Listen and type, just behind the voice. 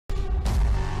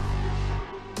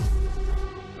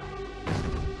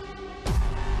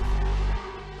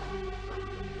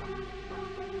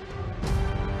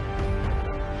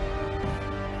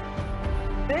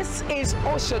This is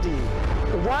Oshodi,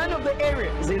 one of the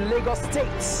areas in Lagos State.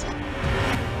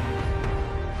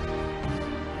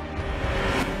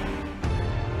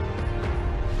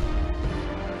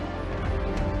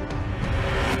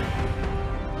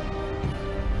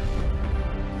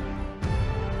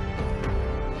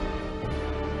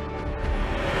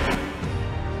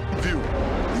 View,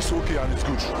 it's okay and it's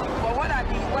good. But what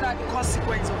are the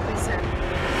consequences of this?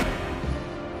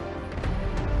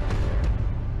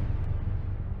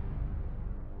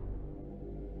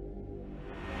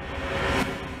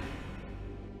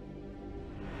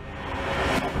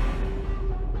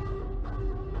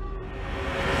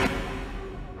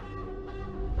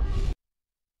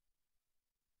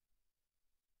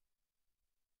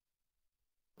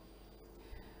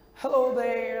 Hello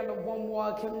there and a warm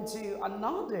welcome to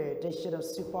another edition of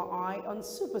Super Eye on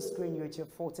Super Screen YouTube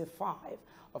 45.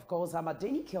 Of course, I'm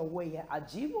Adenike Owoeye,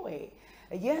 Ajiboye.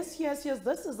 Yes,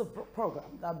 this is the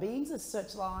program that beams a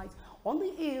searchlight on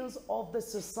the ills of the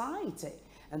society.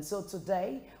 And so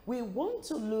today, we want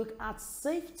to look at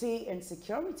safety and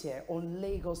security on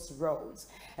Lagos roads.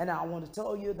 And I want to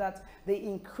tell you that the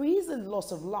increase in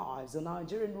loss of lives on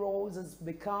Nigerian roads has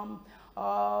become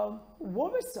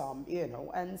worrisome,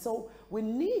 and so we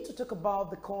need to talk about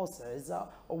the causes,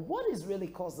 what is really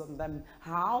causing them,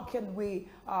 how can we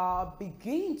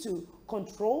begin to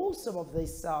control some of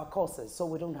these causes so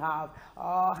we don't have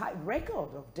a high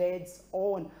record of deaths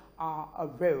on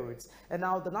roads. And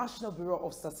now the National Bureau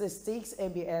of Statistics,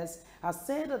 NBS, has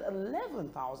said that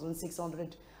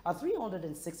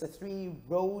 363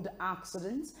 road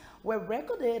accidents were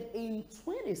recorded in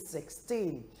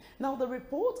 2016. Now, the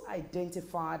report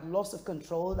identified loss of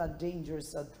control and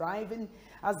dangerous driving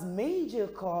as major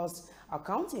cause,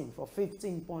 accounting for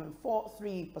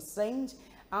 15.43%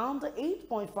 and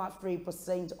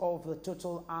 8.53% of the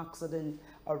total accident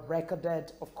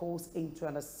recorded, of course, in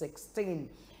 2016.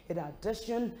 In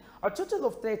addition, a total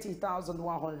of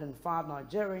 30,105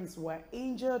 Nigerians were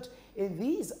injured in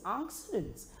these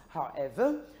accidents.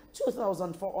 However,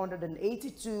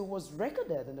 2,482 was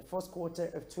recorded in the first quarter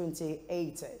of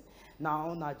 2018.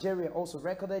 Now, Nigeria also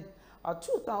recorded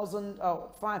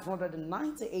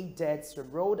 2,598 deaths from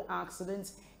road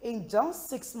accidents in just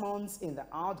 6 months in the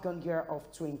outgone year of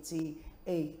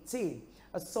 2018.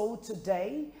 So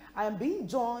today, I am being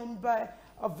joined by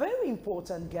a very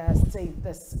important guest in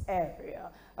this area.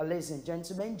 Ladies and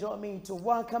gentlemen, join me to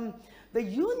welcome the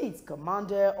unit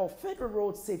commander of Federal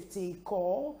Road Safety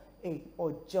Corps in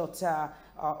Ojota,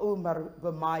 Umar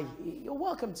Bamaiyi. You're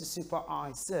welcome to Super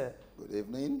Eye, sir. Good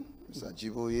evening, Mr.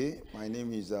 Ajiboye. My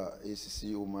name is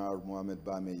ACC Umar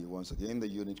Bamaiyi, once again, the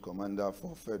unit commander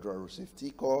for Federal Road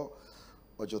Safety Corps,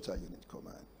 Ojota Unit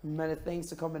Command. Many thanks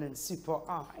for coming in Super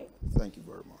Eye. Thank you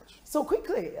very much. So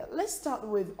quickly, let's start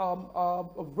with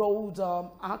road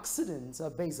accidents,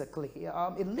 basically.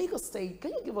 In Lagos State,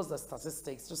 can you give us the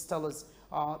statistics? Just tell us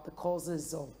the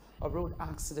causes of road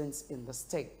accidents in the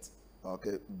state.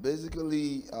 Okay,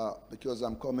 basically, because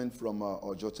I'm coming from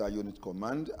Ojota Unit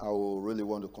Command, I will really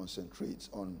want to concentrate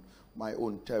on my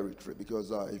own territory, because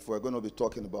if we're going to be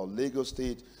talking about Lagos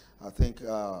State, I think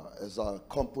as a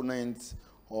component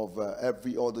of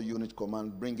every other unit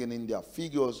command bringing in their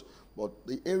figures, but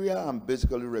the area I'm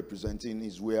basically representing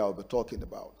is where I'll be talking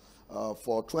about.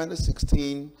 For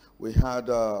 2016, we had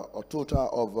a total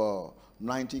of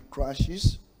 90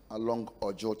 crashes along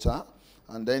Ojota.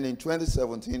 And then in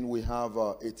 2017, we have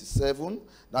 87.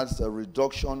 That's a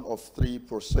reduction of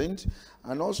 3%.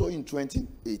 And also in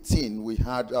 2018, we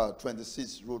had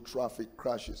 26 road traffic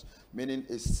crashes, meaning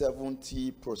a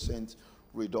 70%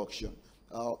 reduction.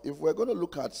 If we're going to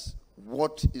look at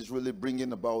what is really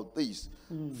bringing about this,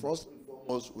 first and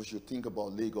foremost, we should think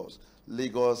about Lagos.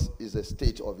 Lagos is a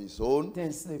state of its own,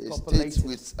 a state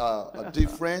with a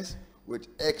difference, with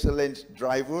excellent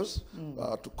drivers,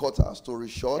 to cut our story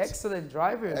short. Excellent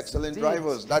drivers. Excellent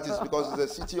drivers. That is because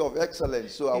it's a city of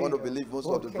excellence. So I want to believe most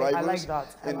of the drivers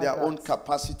in their own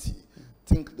capacity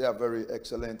think they are very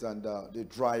excellent, and they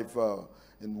drive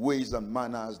in ways and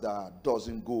manners that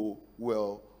doesn't go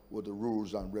well with the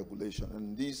rules and regulation.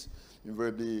 And this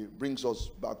invariably brings us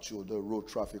back to the road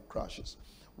traffic crashes.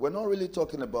 We're not really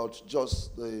talking about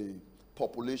just the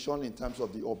population in terms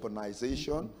of the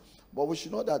urbanization, but we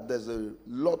should know that there's a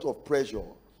lot of pressure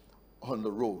on the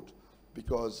road,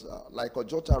 because like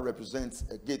Ojota represents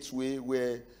a gateway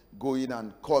where going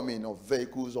and coming of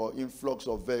vehicles or influx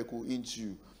of vehicle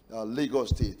into Lagos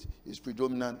State is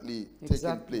predominantly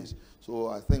taking place. So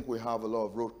I think we have a lot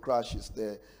of road crashes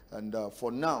there. And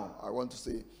for now, I want to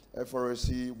say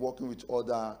FRSC working with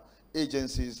other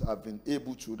agencies have been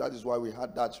able to. That is why we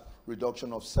had that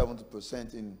reduction of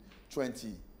 70% in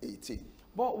 2018.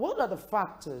 But what are the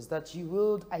factors that you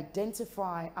would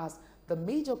identify as the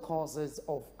major causes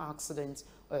of accidents,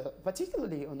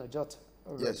 particularly on a Jota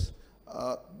road? Yes.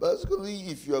 Basically,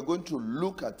 if you are going to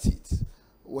look at it,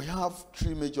 we have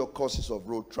three major causes of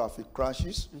road traffic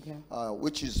crashes, Okay.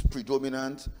 Which is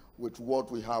predominant with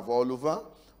what we have all over.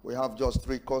 We have just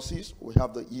three causes. We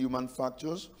have the human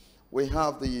factors, we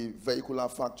have the vehicular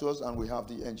factors, and we have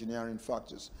the engineering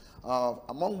factors.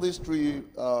 Among these three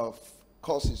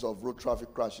causes of road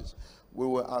traffic crashes, we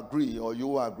will agree, or you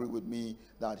will agree with me,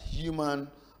 that human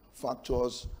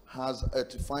factors has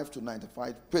 85 to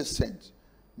 95%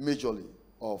 majorly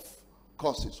of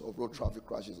causes of road traffic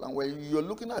crashes. And when you're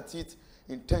looking at it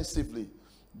intensively,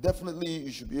 definitely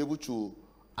you should be able to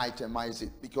itemize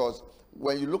it, because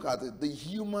when you look at it, the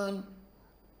human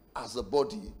as a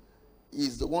body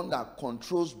is the one that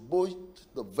controls both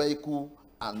the vehicle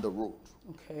and the road.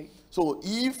 Okay. So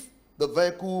if the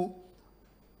vehicle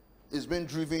is being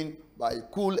driven by a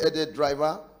cool-headed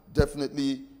driver,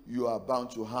 definitely you are bound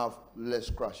to have less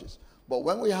crashes. But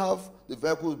when we have the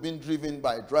vehicles being driven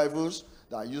by drivers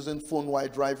that are using phone-while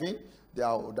driving, they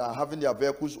are having their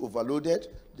vehicles overloaded,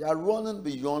 they are running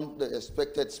beyond the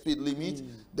expected speed limit,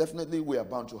 definitely we are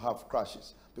bound to have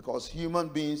crashes, because human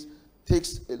beings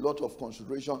takes a lot of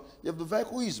consideration. If the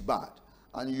vehicle is bad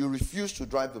and you refuse to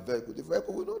drive the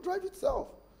vehicle will not drive itself.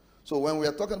 So when we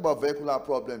are talking about vehicular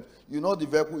problems, you know the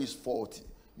vehicle is faulty.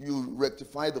 You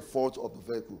rectify the fault of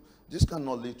the vehicle. This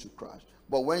cannot lead to crash.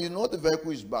 But when you know the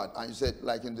vehicle is bad, and you said,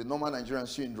 like in the normal Nigerian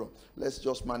syndrome, let's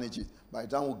just manage it. By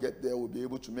the time we get there, we'll be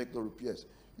able to make the repairs.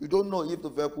 You don't know if the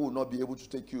vehicle will not be able to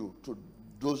take you to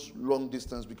those long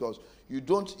distance, because you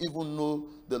don't even know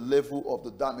the level of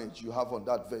the damage you have on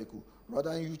that vehicle.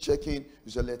 Rather than you check in,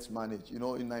 you say, let's manage. You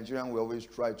know, in Nigeria, we always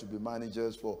try to be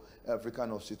managers for every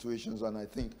kind of situations, and I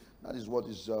think that is what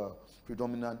is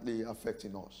predominantly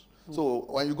affecting us. So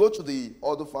when you go to the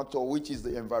other factor, which is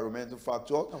the environmental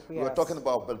factor, we're talking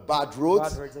about bad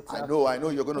roads. Exactly. I know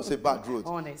you're going to say bad roads.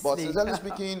 Honestly. But sincerely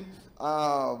speaking,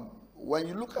 when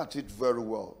you look at it very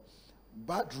well,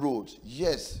 bad roads,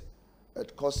 yes,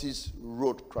 it causes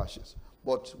road crashes.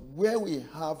 But where we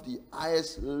have the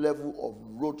highest level of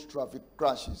road traffic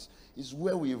crashes is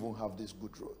where we even have these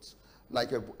good roads.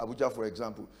 Like Abuja, for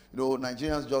example. You know,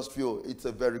 Nigerians just feel it's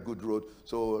a very good road,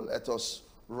 so let us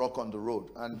rock on the road.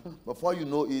 And before you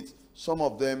know it, some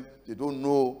of them, they don't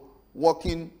know.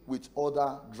 Walking with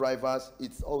other drivers,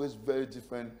 it's always very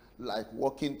different, like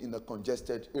walking in a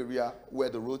congested area where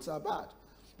the roads are bad.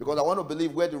 Because I want to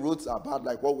believe where the roads are bad,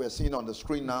 like what we're seeing on the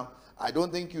screen now, I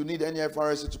don't think you need any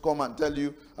FRSC to come and tell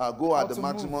you, go at the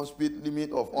maximum speed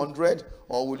limit of 100,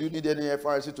 or will you need any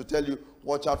FRSC to tell you,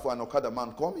 watch out for an Okada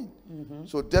man coming?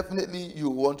 So definitely you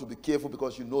want to be careful,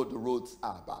 because you know the roads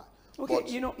are bad. Okay, but,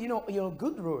 you know,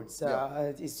 good roads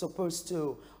is supposed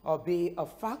to be a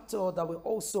factor that will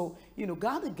also,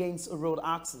 guard against a road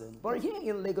accident. But here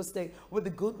in Lagos State, with the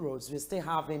good roads, we're still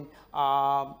having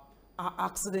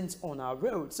accidents on our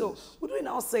road. So would we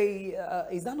now say,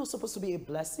 is that not supposed to be a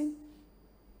blessing?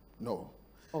 No.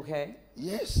 Okay.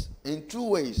 Yes, in two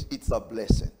ways, it's a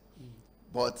blessing.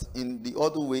 But in the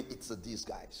other way, it's a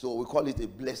disguise. So we call it a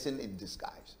blessing in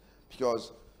disguise.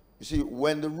 Because, you see,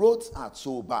 when the roads are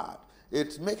so bad,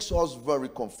 it makes us very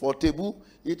comfortable.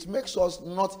 It makes us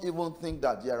not even think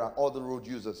that there are other road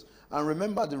users. And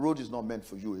remember, the road is not meant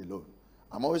for you alone.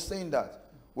 I'm always saying that.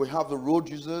 We have the road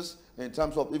users in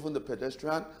terms of even the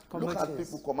pedestrian. Look at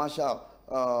people, commercial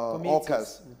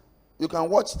hawkers. You can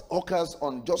watch hawkers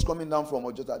on just coming down from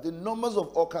Ojota. The numbers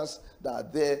of hawkers that are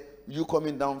there, you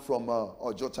coming down from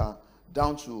Ojota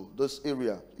down to this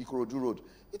area, Ikorodu Road,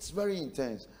 it's very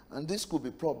intense. And this could be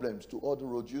problems to other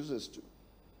road users too.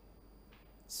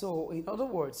 So, in other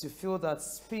words, you feel that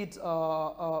speed,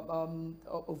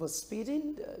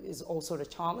 overspeeding is also a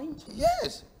challenge?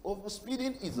 Yes,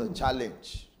 overspeeding is a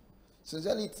challenge.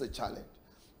 Sincerely, it's a challenge.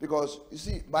 Because, you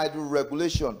see, by the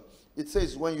regulation, it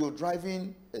says when you're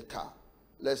driving a car,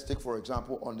 let's take, for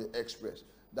example, on the express,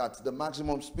 that the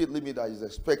maximum speed limit that is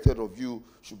expected of you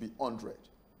should be 100.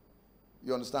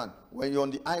 You understand? When you're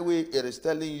on the highway, it is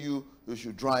telling you you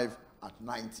should drive at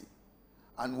 90.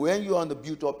 And when you're on the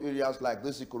built-up areas like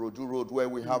this Ikorodu Road, where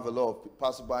we have a lot of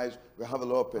passerbys, we have a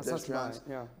lot of pedestrians,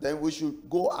 then we should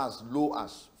go as low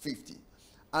as 50.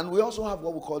 And we also have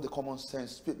what we call the common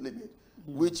sense speed limit,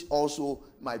 which also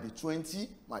might be 20,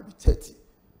 might be 30,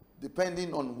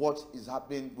 depending on what is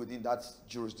happening within that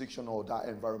jurisdiction or that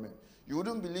environment. You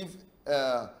wouldn't believe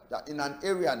that in an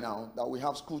area now that we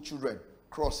have school children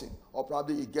crossing, or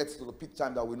probably it gets to the peak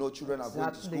time that we know children are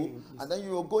going to school, and then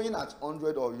you're going at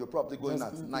 100, or you're probably going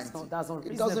at 90.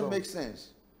 It doesn't make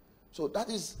sense. So that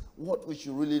is what we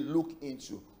should really look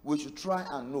into. We should try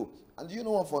and know. And do you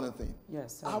know one funny thing?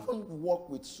 Yes. I haven't worked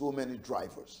with so many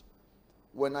drivers.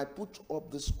 When I put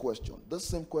up this question, the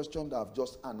same question that I've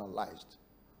just analyzed,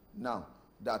 now,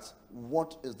 that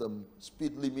what is the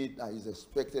speed limit that is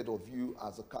expected of you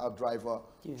as a car driver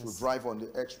to drive on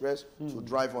the express, to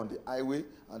drive on the highway,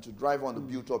 and to drive on the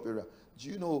built-up area? Do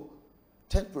you know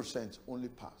 10% only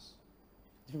pass?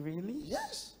 Really?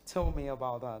 Yes. Tell me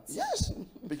about that. Yes.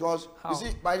 Because, you see,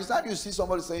 by the time you see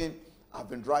somebody saying, I've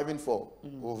been driving for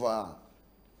over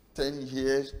 10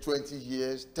 years, 20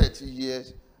 years, 30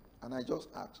 years, and I just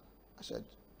asked, I said,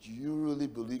 do you really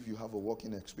believe you have a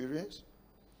working experience?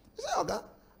 He said, okay,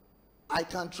 I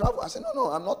can travel. I said,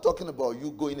 no, I'm not talking about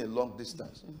you going a long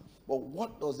distance. But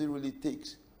what does it really take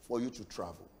for you to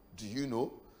travel? Do you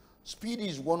know? Speed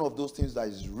is one of those things that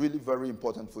is really very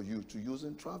important for you to use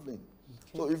in traveling.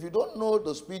 Okay. So if you don't know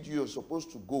the speed you're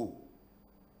supposed to go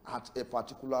at a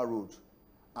particular road,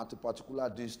 at a particular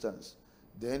distance,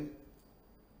 then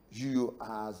you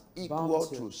are equal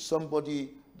to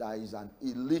somebody that is an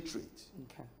illiterate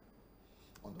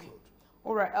on the road.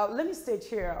 All right, let me state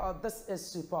here, this is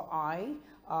Super I.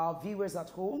 Viewers at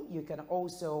home, you can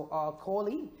also call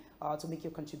in to make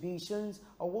your contributions.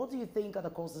 What do you think are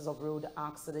the causes of road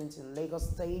accidents in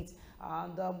Lagos State?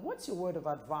 And what's your word of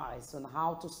advice on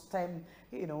how to stem,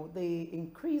 the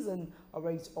increasing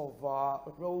rate of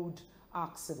road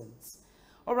accidents?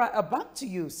 All right, back to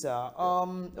you, sir.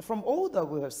 From all that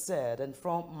we have said and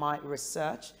from my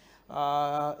research,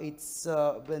 it's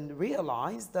been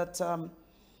realized that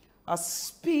a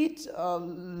speed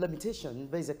limitation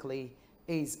basically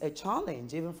is a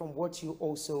challenge, even from what you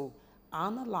also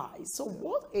analyze. So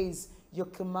what is your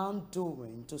command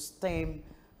doing to stem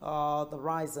the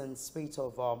rise in speed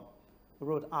of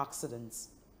road accidents?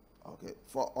 Okay,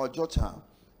 for Ojota,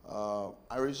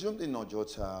 I resumed in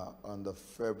Ojota on the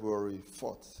February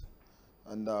 4th.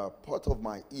 And part of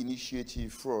my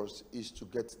initiative first is to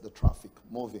get the traffic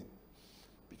moving.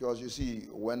 Because you see,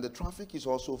 when the traffic is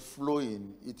also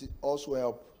flowing, it also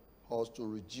helps us to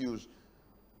reduce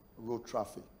road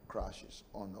traffic crashes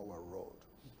on our road.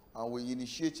 And we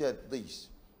initiated this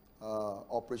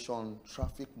Operation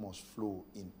Traffic Must Flow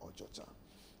in Ojota.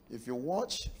 If you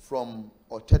watch from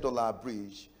Otedola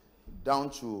Bridge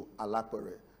down to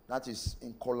Alapere, that is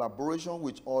in collaboration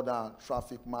with other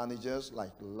traffic managers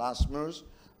like LASMERS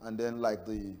and then like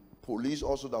the police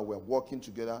also that we're working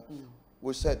together,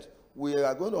 we said, we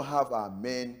are going to have our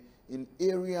men in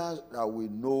areas that we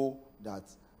know that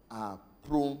are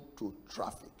prone to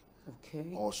traffic.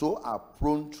 Okay. Also are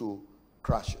prone to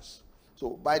crashes.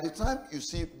 So by the time you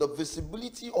see the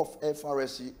visibility of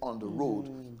FRSC on the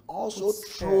road also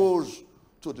throws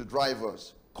to the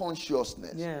drivers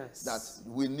consciousness that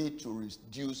we need to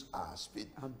reduce our speed.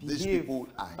 These people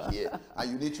are here and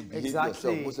you need to behave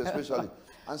yourself, most especially.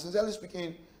 And sincerely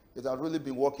speaking, it has really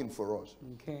been working for us.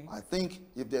 Okay. I think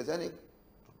if there's any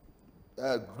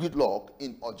gridlock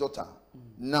in Ojota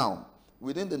now,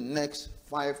 within the next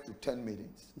 5 to 10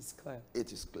 minutes,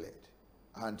 it is cleared.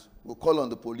 And we'll call on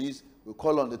the police, we'll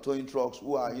call on the towing trucks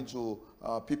who are into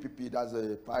PPP, that's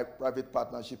a private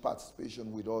partnership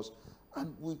participation with us,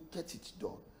 and we'll get it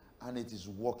done. And it is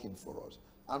working for us.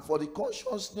 And for the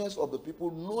consciousness of the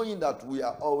people knowing that we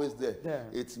are always there,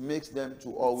 it makes them to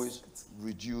always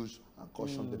reduce and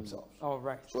caution themselves. All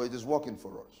right. So it is working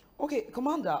for us. Okay,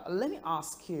 Commander, let me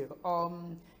ask you,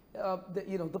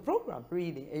 the program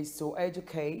really is to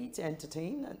educate,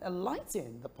 entertain, and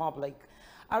enlighten the public.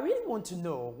 I really want to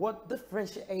know what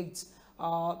differentiates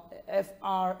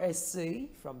FRSC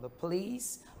from the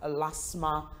police,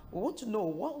 LASMA. We want to know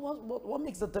what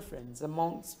makes the difference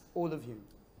amongst all of you.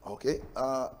 Okay,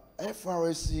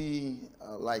 FRSC,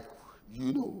 like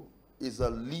you know, is a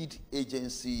lead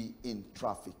agency in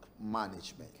traffic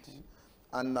management. Okay.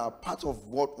 And part of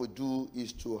what we do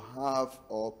is to have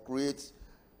or create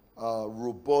a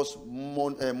robust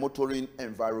motoring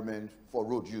environment for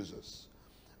road users.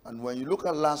 And when you look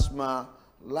at LASMA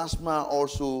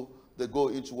also, they go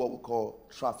into what we call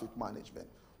traffic management.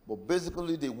 But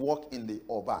basically, they work in the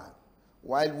urban,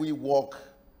 while we work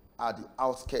at the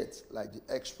outskirts, like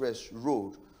the express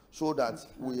road, so that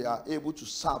we are able to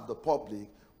serve the public,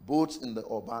 both in the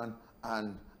urban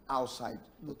and outside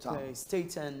the town.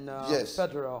 State and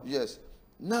federal. Yes.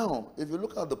 Now, if you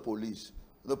look at the police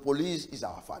is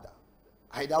our father.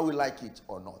 Either we like it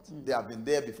or not. They have been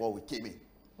there before we came in,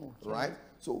 right?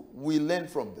 So we learn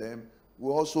from them.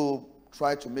 We also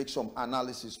try to make some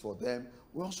analysis for them.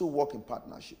 We also work in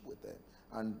partnership with them.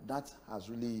 And that has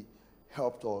really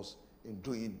helped us in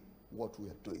doing what we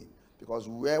are doing. Because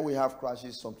where we have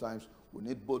crashes, sometimes We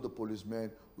need both the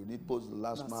policemen, we need both the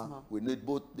LASMA, LASMA. we need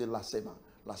both the LASEMA.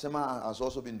 LASEMA has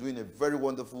also been doing a very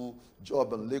wonderful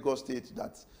job in Lagos State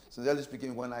that, sincerely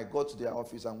speaking, when I got to their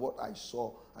office and what I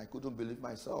saw, I couldn't believe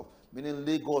myself. Meaning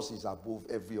Lagos is above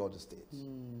every other state.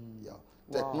 Yeah. Wow.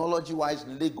 Technology-wise,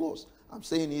 Lagos, I'm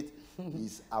saying it,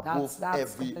 is above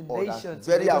every other.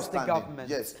 Very outstanding.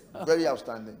 Yes, very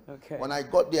outstanding. Okay. When I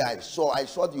got there, I saw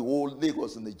the whole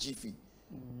Lagos in the jiffy.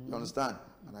 You understand?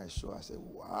 And I said,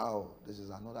 wow, this is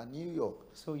another New York.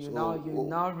 So you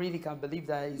now really can believe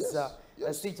that it's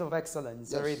a city of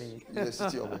excellence, really. It's a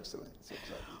city of excellence,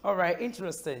 exactly. All right,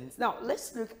 interesting. Now,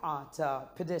 let's look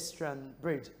at pedestrian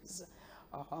bridges.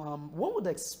 One would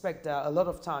expect that a lot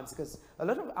of times, because a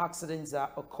lot of accidents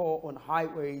that occur on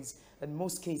highways, in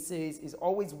most cases, is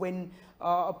always when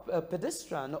a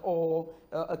pedestrian or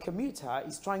a commuter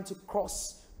is trying to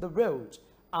cross the road.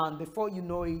 And before you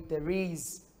know it, there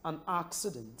is an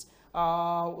accident.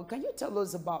 Can you tell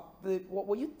us about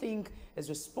what you think is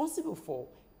responsible for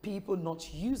people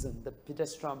not using the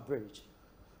pedestrian bridge?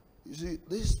 You see,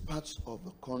 this part of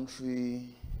the country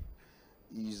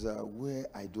is where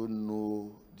I don't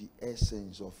know the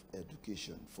essence of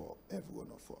education for every one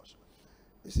of us.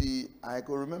 You see, I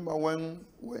can remember when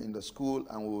we were in the school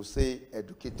and we would say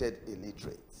educated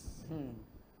illiterates.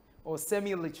 Or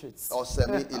semi-illiterates. Or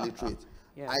semi-illiterate.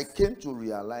 Yes. I came to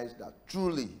realize that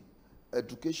truly,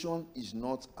 education is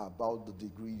not about the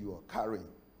degree you are carrying.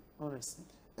 Honestly.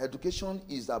 Education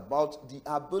is about the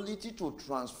ability to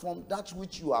transform that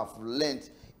which you have learned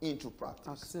into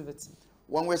practice. Activity.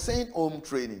 When we're saying home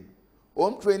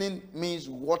training means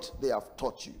what they have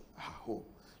taught you at home.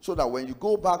 So that when you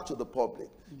go back to the public,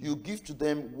 you give to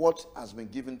them what has been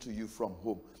given to you from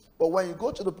home. But when you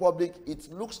go to the public,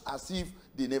 it looks as if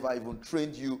they never even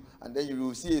trained you, and then you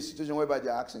will see a situation whereby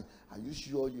they're asking, are you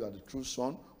sure you are the true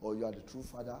son or you are the true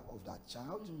father of that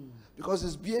child? Because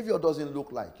his behavior doesn't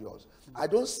look like yours. I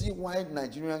don't see why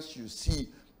Nigerians should see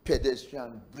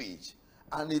pedestrian bridge,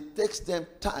 and it takes them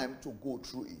time to go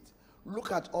through it.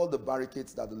 Look at all the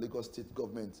barricades that the Lagos State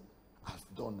government has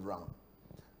done round.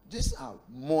 These are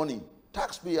money,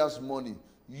 taxpayers' money,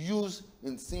 used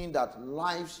in seeing that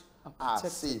lives are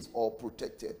safe or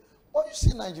protected. But you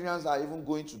see Nigerians are even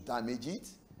going to damage it.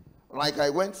 Like I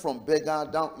went from beggar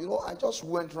down, I just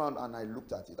went around and I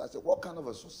looked at it. I said, what kind of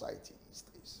a society is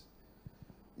this?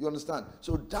 You understand?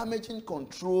 So damaging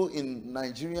control in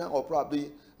Nigeria or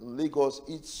probably in Lagos,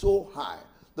 it's so high.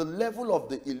 The level of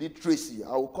the illiteracy,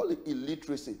 I will call it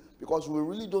illiteracy, because we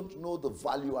really don't know the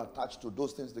value attached to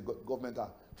those things the government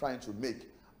are trying to make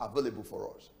available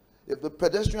for us. If the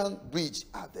pedestrian bridge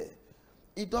are there,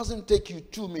 it doesn't take you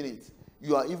 2 minutes.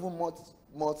 You are even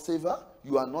more safer.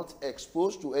 You are not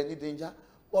exposed to any danger,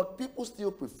 but people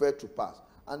still prefer to pass.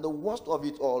 And the worst of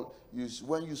it all is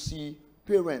when you see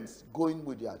parents going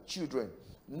with their children.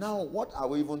 Now, what are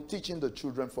we even teaching the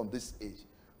children from this age?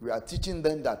 We are teaching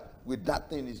them that with that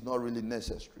thing is not really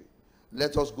necessary.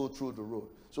 Let us go through the road.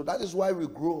 So that is why we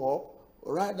grow up,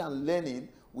 rather than learning,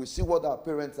 we see what our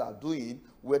parents are doing,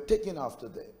 we're taking after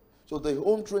them. So the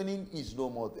home training is no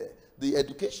more there. The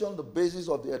education, the basis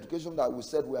of the education that we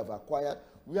said we have acquired,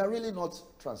 we are really not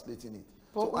translating it.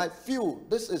 So I feel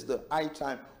this is the high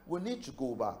time. We need to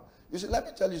go back. You see, let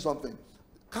me tell you something.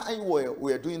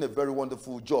 We are doing a very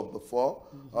wonderful job before.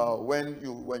 When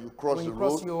you cross the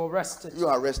road, you're arrested. You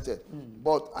are arrested.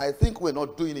 But I think we're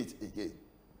not doing it again.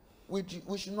 We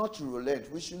should not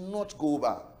relent. We should not go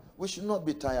back. We should not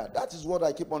be tired. That is what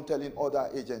I keep on telling other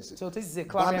agencies. So this is a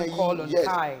clarion call on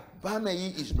Kai.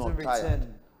 Bamaiyi is not tired.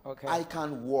 Okay. I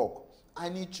can work. I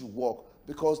need to work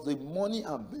because the money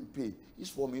I'm being paid is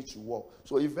for me to work.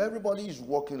 So if everybody is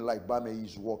working like Bamaiyi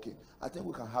is working, I think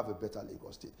we can have a better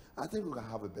Lagos State. I think we can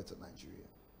have a better Nigeria.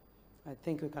 I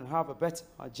think we can have a better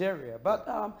Nigeria. But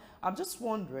I'm just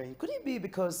wondering, could it be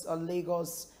because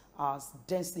Lagos as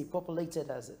densely populated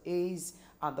as it is,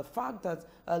 and the fact that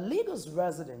Lagos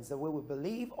residents, the way we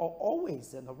believe, are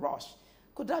always in a rush,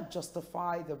 could that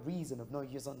justify the reason of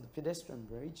not using the pedestrian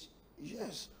bridge?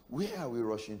 Yes. Where are we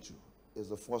rushing to is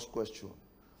the first question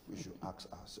we should ask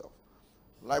ourselves.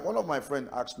 Like one of my friends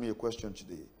asked me a question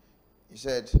today. He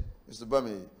said, Mr.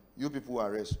 Bamaiyi, you people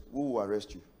arrest, who will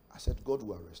arrest you? I said, God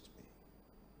will arrest me.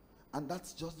 And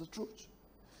that's just the truth.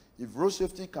 If road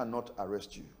safety cannot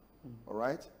arrest you, all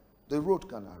right, the road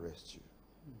can arrest you.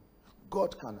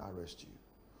 God can arrest you.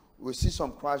 We see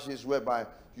some crashes whereby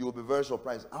you will be very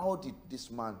surprised. How did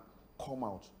this man come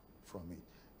out from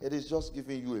it? It is just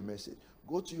giving you a message.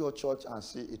 Go to your church and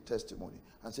say a testimony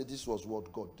and say, this was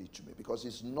what God did to me, because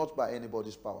it's not by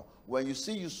anybody's power. When you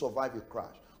see you survive a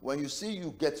crash, when you see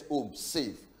you get home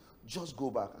safe, just go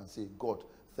back and say, God,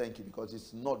 thank you, because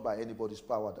it's not by anybody's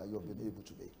power that you have been able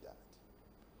to make that.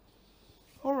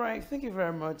 All right, thank you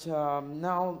very much.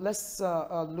 Now let's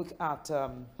look at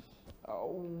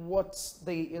what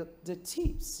the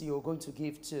tips you're going to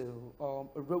give to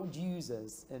road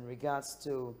users in regards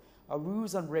to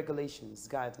rules and regulations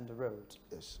guiding the road.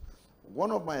 Yes.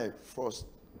 One of my first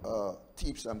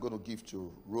tips I'm going to give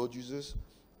to road users,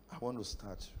 I want to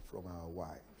start from our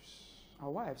wives. Our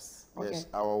wives? Okay. Yes,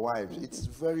 our wives. It's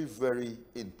very, very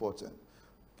important.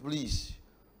 Please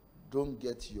don't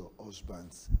get your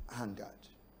husbands angered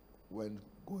when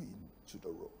going to the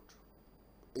road.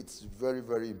 It's very,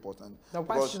 very important. The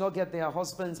wives should not get their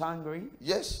husbands angry?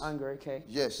 Yes. Angry, okay.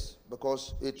 Yes,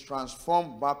 because it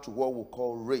transforms back to what we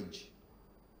call rage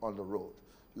on the road.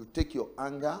 You take your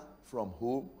anger from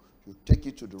home, you take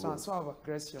it to the road. Transfer of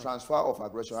aggression. Transfer of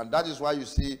aggression. And that is why you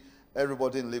see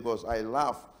everybody in Lagos, I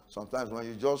laugh sometimes when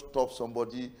you just stop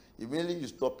somebody, immediately you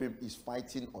stop him, he's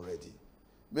fighting already.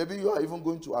 Maybe you are even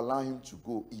going to allow him to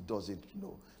go, he doesn't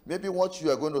know. Maybe what you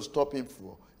are going to stop him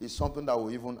for is something that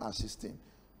will even assist him.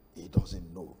 He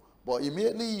doesn't know. But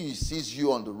immediately he sees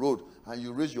you on the road and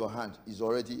you raise your hand, he's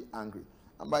already angry.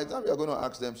 And by the time you are going to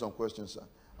ask them some questions, sir,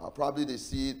 probably they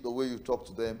see the way you talk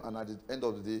to them, and at the end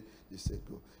of the day, they say,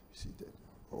 go, you see them.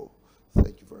 Oh,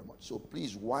 thank you very much. So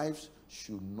please, wives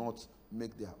should not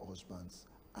make their husbands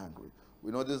angry.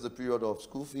 We know this is the period of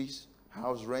school fees,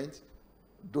 house rent.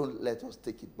 Don't let us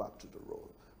take it back to the road.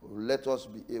 Let us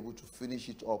be able to finish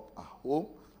it up at home,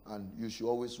 and you should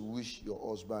always wish your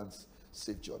husbands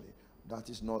safe journey. That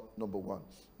is not number one.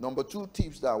 Number two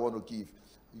tips that I want to give: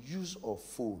 use of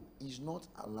phone is not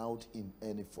allowed in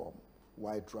any form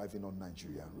while driving on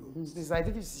Nigerian roads. I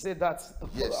think you said that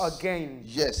again.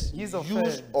 Yes. Use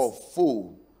of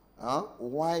phone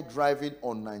while driving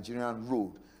on Nigerian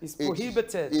road is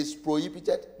prohibited. Is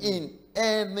prohibited in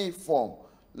any form.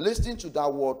 Listen to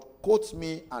that word, quote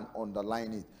me and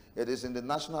underline it. It is in the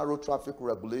National Road Traffic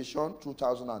Regulation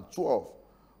 2012.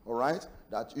 All right,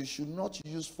 that you should not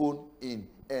use phone in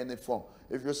any form.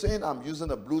 If you're saying I'm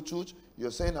using a Bluetooth,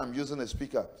 you're saying I'm using a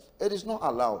speaker, it is not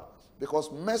allowed,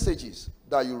 because messages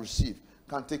that you receive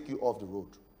can take you off the road.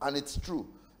 And it's true.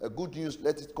 A good news,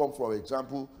 let it come, for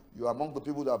example, you're among the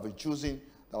people that have been choosing,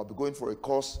 that will be going for a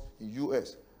course in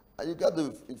US, and you get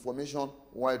the information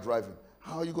while driving.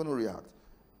 How are you going to react?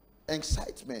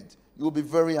 Excitement. You'll be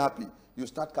very happy. You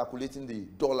start calculating the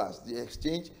dollars, the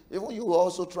exchange. Even you will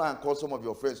also try and call some of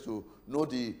your friends to know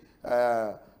the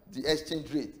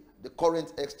exchange rate, the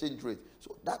current exchange rate.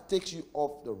 So that takes you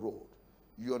off the road.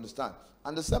 You understand?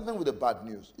 And the same thing with the bad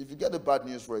news. If you get the bad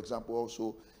news, for example,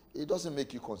 also, it doesn't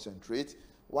make you concentrate.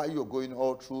 While you're going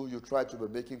all through, you try to be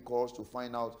making calls to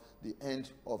find out the end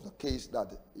of the case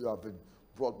that you have been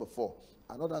brought before.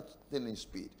 Another thing is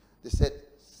speed. They said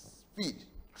speed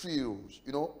thrills.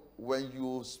 You know, when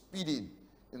you're speeding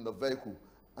in the vehicle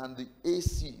and the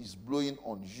AC is blowing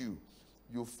on you,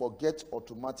 you forget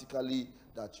automatically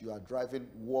that you are driving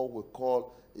what we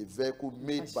call a vehicle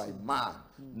made by man,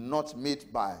 not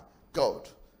made by God.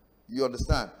 You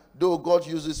understand? Though God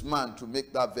uses man to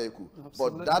make that vehicle,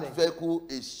 but that vehicle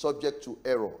is subject to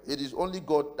error. It is only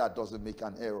God that doesn't make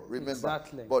an error. Remember?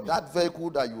 Exactly. But that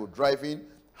vehicle that you're driving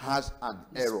has an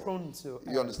error. Prone to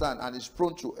you understand? And it's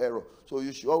prone to error. So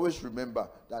you should always remember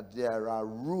that there are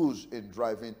rules in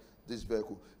driving this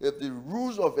vehicle. If the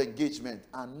rules of engagement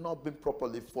are not being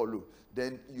properly followed,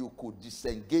 then you could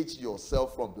disengage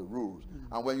yourself from the rules.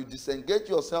 And when you disengage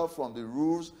yourself from the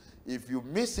rules, if you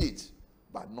miss it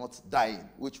by not dying,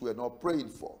 which we're not praying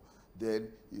for, then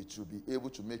it will be able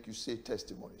to make you say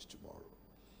testimonies tomorrow.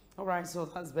 All right, so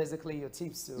that's basically your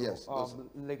tips to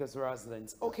Lagos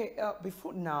residents. Okay,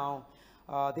 before now,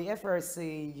 the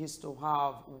FRC used to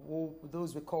have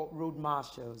those we call road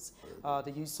marshals.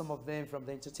 They use some of them from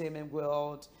the entertainment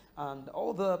world and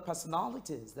all the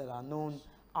personalities that are known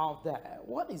out there.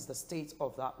 What is the state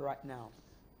of that right now?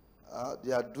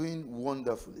 They are doing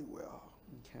wonderfully well.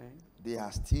 Okay. They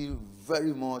are still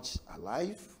very much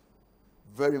alive.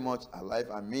 Very much alive.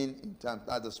 I mean, in terms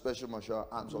of the special martial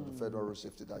arms of the federal road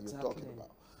safety that you're talking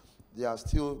about. They are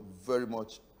still very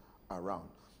much around.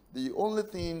 The only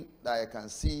thing that I can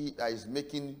see that is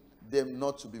making them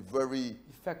not to be very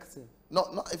effective,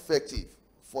 not effective,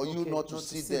 for you not to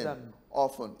see them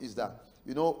often, is that,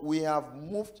 you know, we have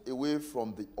moved away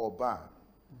from the urban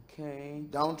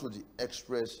down to the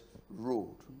express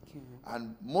road.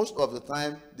 And most of the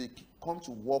time they come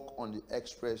to work on the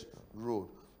express road,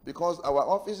 because our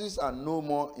offices are no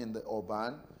more in the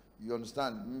urban. You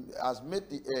understand, has made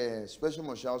the special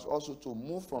marshals also to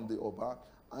move from the urban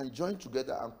and join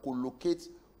together and co-locate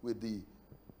with the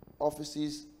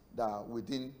offices that are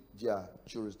within their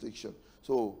jurisdiction.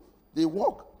 So they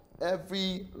work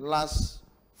every last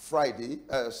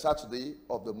Saturday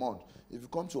of the month. If you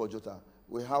come to Ojota,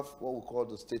 we have what we call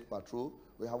the State Patrol.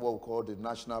 We have what we call the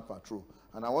National Patrol.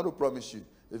 And I want to promise you,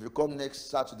 if you come next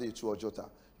Saturday to Ojota,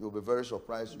 you'll be very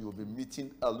surprised. You'll be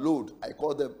meeting a load. I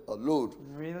call them a load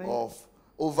of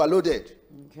overloaded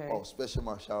of special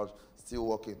marshals still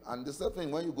working. And the same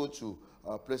thing when you go to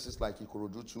places like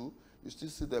Ikorodu too, you still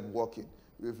see them working.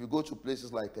 If you go to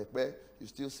places like Ekpe, you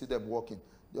still see them working.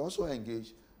 They also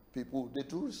engage people. They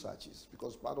do researches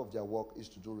because part of their work is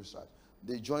to do research.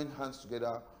 They join hands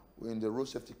together in the road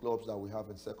safety clubs that we have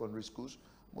in secondary schools.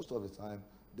 Most of the time,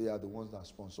 they are the ones that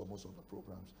sponsor most of the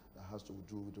programs that has to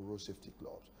do with the road safety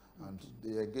clubs. And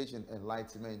they engage in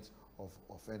enlightenment of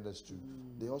offenders too.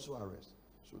 They also arrest.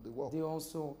 So they work. They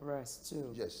also arrest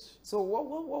too. Yes. So what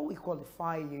will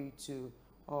qualify you to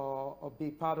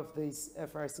be part of this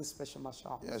FRC Special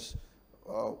Marshal? Yes.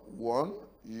 One,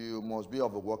 you must be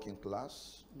of a working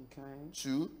class. Okay.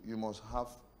 Two, you must have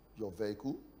your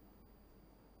vehicle.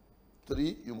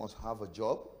 Three, you must have a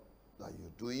job that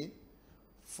you're doing.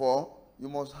 Four, you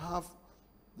must have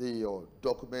your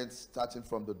documents starting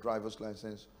from the driver's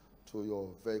license to your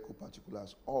vehicle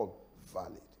particulars, all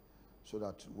valid. So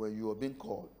that when you are being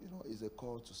called, it's a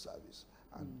call to service.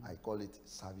 And I call it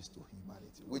service to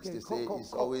humanity, which they say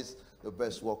is always the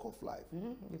best work of life.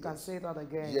 You can say that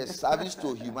again. Yes, service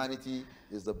to humanity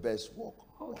is the best work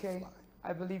of life.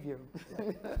 I believe you.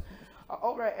 Yeah.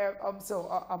 All right,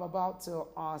 so I'm about to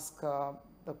ask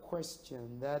the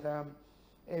question that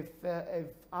if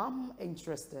I'm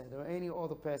interested or any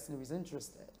other person who is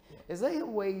interested, is there a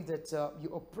way that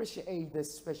you appreciate the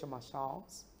special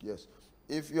marshals? Yes.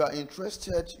 If you are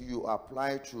interested, you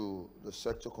apply to the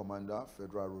Sector Commander,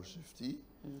 Federal Road Safety,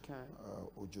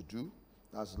 Ojodu.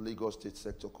 That's Lagos State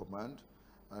Sector Command.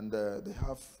 And they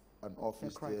have an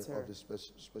office there of the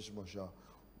Special Marshal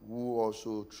who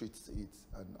also treats it.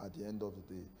 And at the end of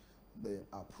the day, they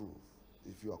approve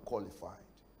if you are qualified.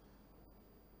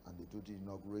 And they do the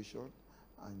inauguration.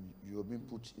 And you're being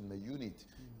put in a unit.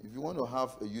 If you want to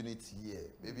have a unit here,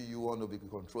 maybe you want to be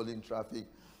controlling traffic,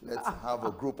 let's have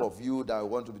a group of you that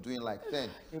want to be doing like 10.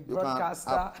 A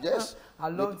broadcaster. Yes.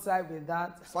 Alongside with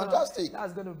that. Fantastic.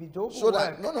 That's going to be double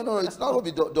work. No, it's not going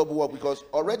to be double work because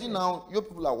already now, you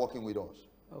people are working with us.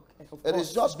 Okay. It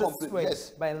is just complete.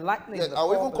 Yes. By enlightening the I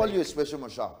will even call you a special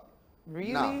marshal.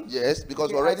 Really? Now, yes,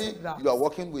 because already you are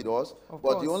working with us.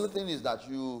 But the only thing is that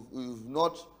you've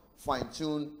not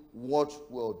fine-tune what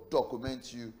will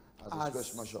document you as a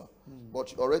special marshal.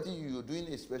 But already you're doing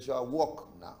a special work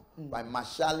now by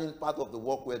marshalling part of the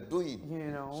work we're doing.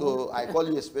 So I call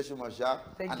you a special marshal,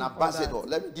 an ambassador.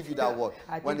 Let me give you that word.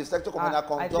 When the sector commander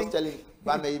comes, just tell him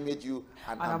Bamaiyi made you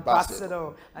an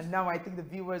ambassador. And now I think the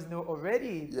viewers know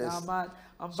already. Yes.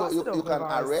 So you can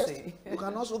arrest. You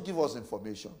can also give us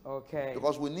information. Okay.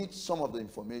 Because we need some of the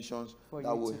information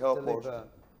that will help us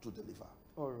to deliver.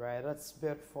 All right, that's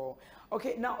beautiful.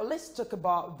 Okay, now let's talk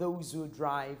about those who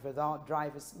drive without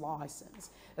driver's license.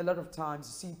 A lot of times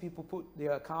you see people put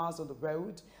their cars on the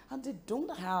road and they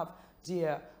don't have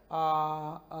their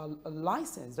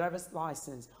license, driver's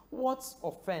license. What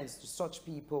offense do such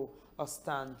people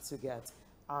stand to get?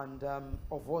 And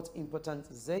of what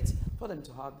importance is it for them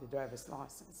to have the driver's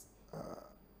license?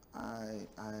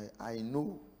 I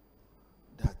know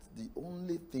that the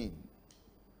only thing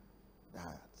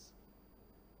that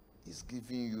is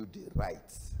giving you the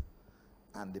right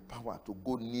and the power to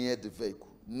go near the vehicle.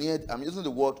 I'm using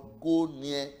the word go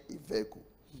near a vehicle.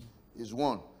 Is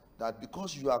one, that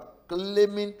because you are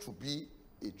claiming to be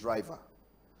a driver,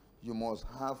 you must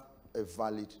have a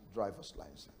valid driver's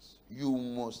license. You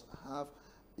must have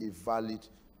a valid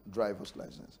driver's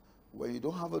license. When you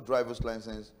don't have a driver's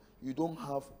license, you don't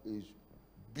have a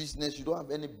business, you don't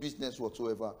have any business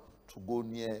whatsoever to go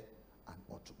near an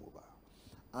automobile.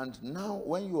 And now,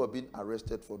 when you are being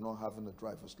arrested for not having a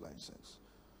driver's license,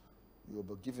 you will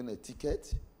be given a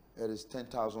ticket. It is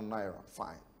 10,000 naira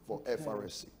fine for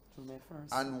FRSC.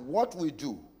 And what we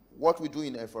do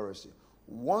in FRSC,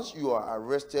 once you are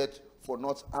arrested for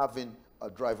not having a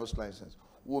driver's license,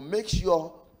 we'll make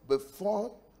sure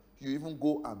before you even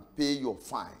go and pay your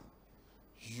fine,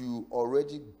 you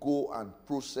already go and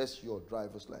process your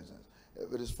driver's license.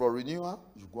 If it is for renewal,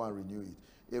 you go and renew it.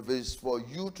 If it's for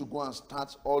you to go and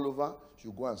start all over,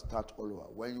 you go and start all over.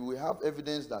 When we have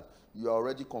evidence that you are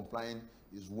already complying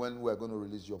is when we're going to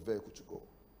release your vehicle to go.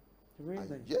 Really?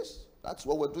 And yes, that's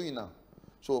what we're doing now.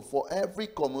 So for every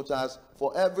commuters,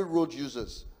 for every road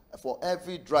users, for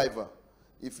every driver,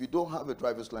 if you don't have a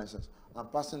driver's license, I'm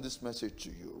passing this message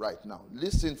to you right now.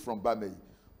 Listen from Bamaiyi.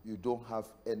 you don't have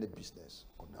any business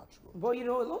on that road. But you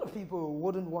know, a lot of people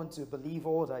wouldn't want to believe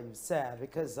all that you said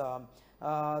because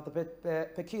the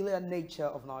peculiar nature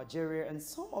of Nigeria and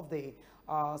some of the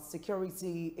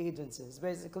security agencies,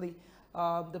 basically,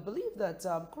 they believe that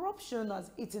corruption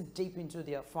has eaten deep into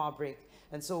their fabric.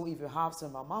 And so if you have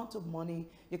some amount of money,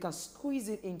 you can squeeze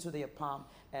it into their palm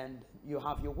and you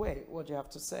have your way. What do you have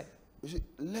to say? You see,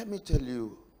 let me tell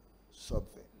you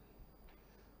something.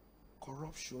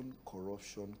 Corruption,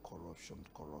 corruption, corruption,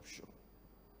 corruption.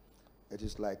 It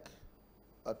is like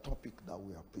a topic that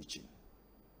we are preaching.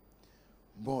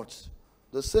 But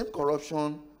the same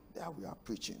corruption that we are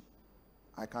preaching,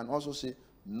 I can also say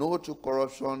no to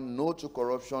corruption, no to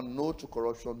corruption, no to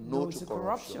corruption, no to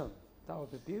corruption. That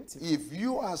would be beautiful. If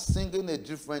you are singing a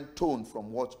different tone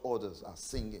from what others are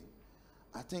singing,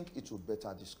 I think it will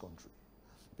better this country.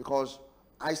 Because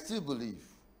I still believe,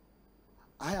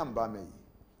 I am Bamaiyi.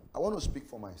 I want to speak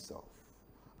for myself.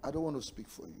 I don't want to speak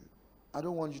for you. I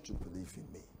don't want you to believe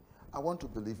in me. I want to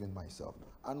believe in myself.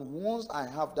 And once I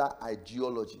have that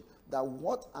ideology, that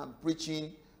what I'm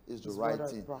preaching is the right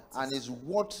thing, and is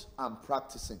what I'm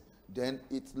practicing, then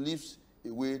it leaves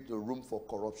away the room for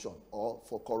corruption or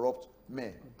for corrupt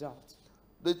men. No doubt.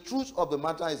 The truth of the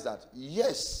matter is that,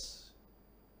 yes,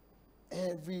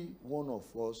 every one of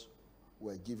us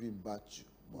were giving birth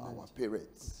to our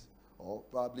parents, or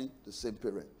probably the same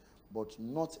parent. But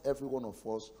not every one of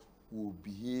us will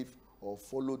behave or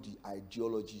follow the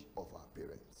ideology of our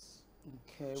parents.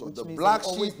 Okay, so which the means black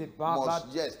always sheep the must,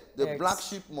 yes, the eggs. black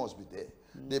sheep must be there.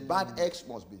 The bad eggs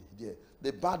must be there.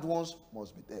 The bad ones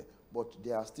must be there. But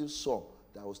there are still some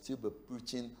that will still be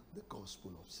preaching the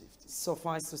gospel of safety.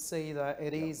 Suffice to say that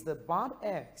it is the bad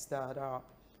eggs that are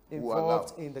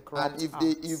involved in the corrupt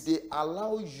And if they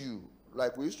allow you,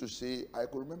 like we used to say, I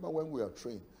could remember when we were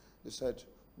trained, they said,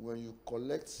 when you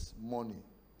collect money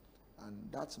and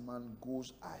that man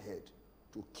goes ahead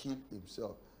to kill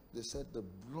himself, they said the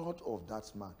blood of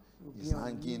that man is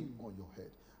hanging on your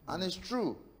head. And it's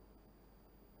true.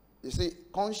 You see,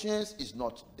 conscience is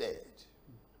not dead.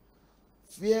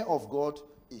 Fear of God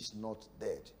is not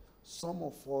dead. Some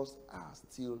of us are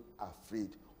still afraid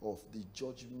of the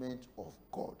judgment of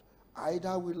God.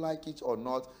 Either we like it or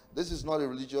not, this is not a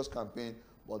religious campaign,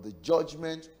 but the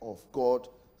judgment of God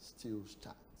still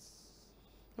stands.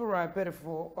 All right,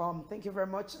 beautiful. Thank you very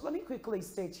much. Let me quickly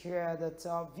state here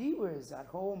that viewers at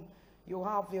home, you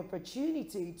have the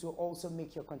opportunity to also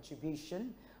make your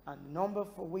contribution, and the number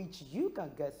for which you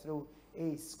can get through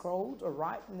is scrolled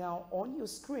right now on your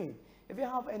screen. If you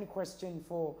have any question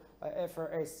for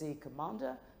FRSC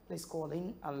commander, please call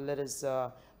in and let us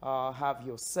have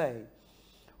your say.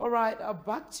 All right,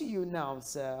 back to you now,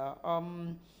 sir.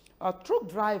 Truck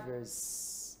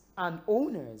drivers and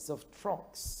owners of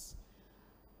trucks,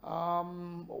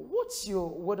 what's your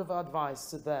word of advice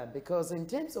to them? Because in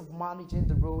terms of managing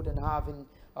the road and having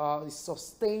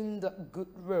sustained good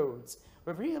roads,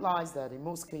 we've realized that in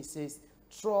most cases,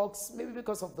 trucks, maybe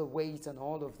because of the weight and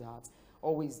all of that,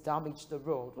 always damage the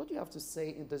road. What do you have to say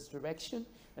in this direction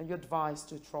and your advice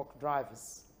to truck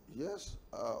drivers? Yes,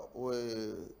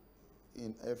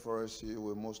 in FRSC,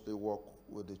 we mostly work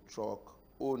with the truck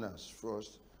owners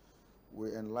first.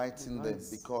 We enlighten them,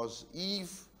 because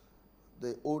if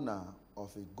the owner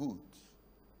of a good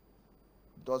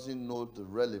doesn't know the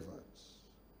relevance,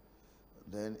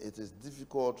 then it is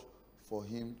difficult for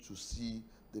him to see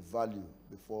the value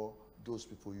before those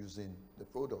people using the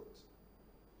product.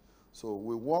 So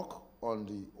we work on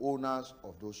the owners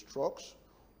of those trucks.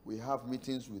 We have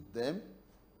meetings with them.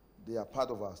 They are part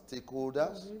of our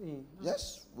stakeholders. Oh, really?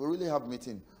 Yes, we really have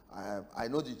meetings. I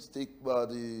know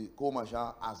the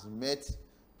co-marshal has met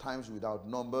times without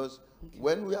numbers. Okay.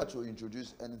 When we are to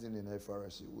introduce anything in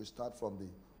FRSC, we start from the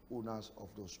owners of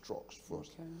those trucks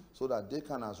first, so that they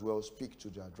can as well speak to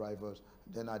their drivers.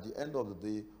 Then at the end of the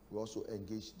day, we also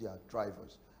engage their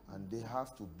drivers, and they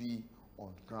have to be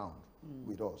on ground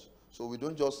with us. So we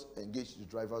don't just engage the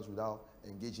drivers without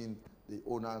engaging the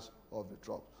owners of the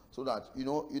truck. So that, you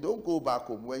know, you don't go back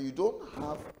home when you don't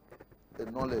have the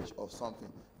knowledge of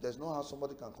something. There's no how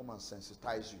somebody can come and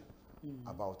sensitize you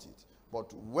about it.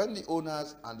 But when the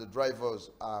owners and the drivers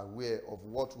are aware of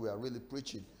what we are really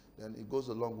preaching, then it goes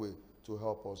a long way to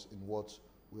help us in what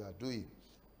we are doing.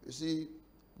 You see,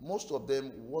 most of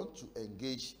them want to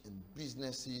engage in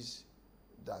businesses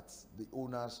that the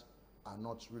owners are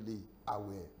not really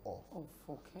aware of. Oh,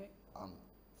 okay.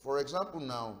 For example,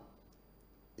 now,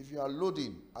 if you are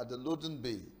loading at the loading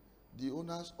bay, the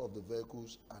owners of the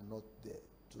vehicles are not there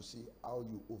to see how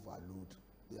you overload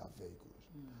their vehicles.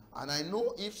 And I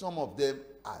know if some of them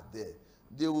are there,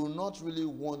 they will not really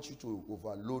want you to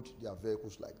overload their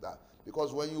vehicles like that.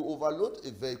 Because when you overload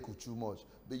a vehicle too much,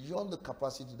 beyond the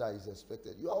capacity that is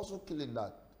expected, you're also killing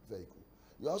that vehicle.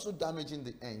 You're also damaging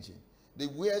the engine. The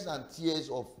wears and tears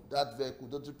of that vehicle,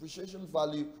 the depreciation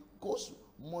value goes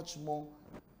much more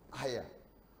higher.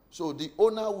 So the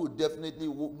owner would definitely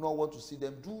not want to see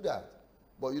them do that.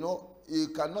 But you know, you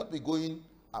cannot be going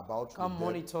about. Can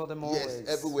monitor them always.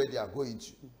 Yes, everywhere they are going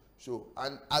to. So,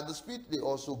 and at the speed they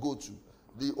also go to,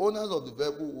 the owners of the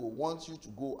vehicle will want you to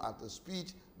go at the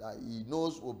speed that he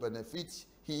knows will benefit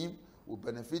him, will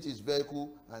benefit his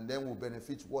vehicle, and then will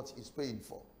benefit what he's paying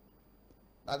for.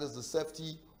 That is the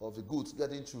safety of the goods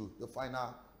getting to the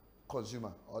final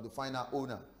consumer or the final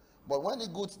owner. But when the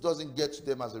goods doesn't get to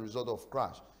them as a result of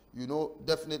crash, you know,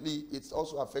 definitely it's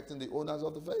also affecting the owners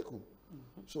of the vehicle.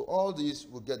 So all these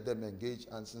will get them engaged,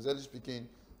 and sincerely speaking,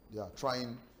 they are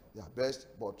trying their best,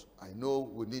 but I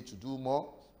know we need to do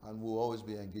more, and we'll always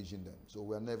be engaging them. So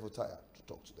we're never tired to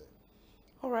talk to them.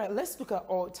 All right, let's look at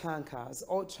oil tankers.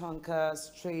 Oil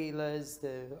tankers, trailers,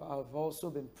 they have also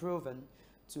been proven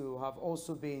to have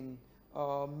also been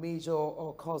major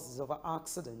causes of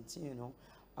accident, you know.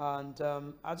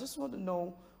 And I just want to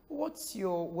know, what's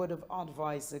your word of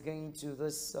advice again to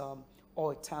this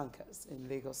oil tankers in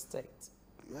Lagos State?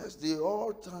 Yes, the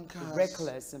oil tankers. The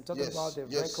reckless, I'm talking about the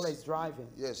reckless driving.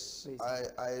 Yes,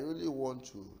 I really want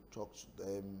to talk to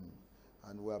them,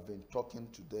 and we have been talking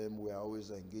to them. We are always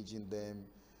engaging them,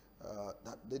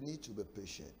 that they need to be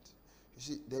patient. You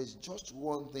see, there's just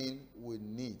one thing we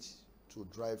need to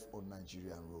drive on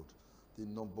Nigerian road. The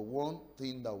number one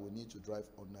thing that we need to drive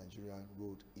on Nigerian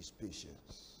road is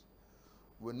patience.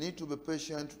 We need to be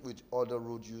patient with other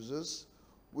road users.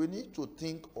 We need to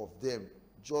think of them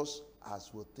just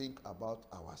as we think about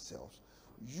ourselves.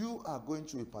 You are going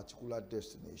to a particular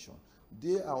destination.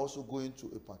 They are also going to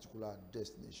a particular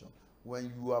destination.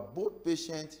 When you are both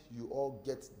patient, you all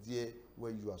get there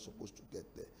where you are supposed to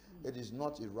get there. It is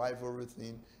not a rivalry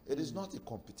thing. It is not a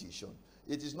competition.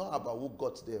 It is not about who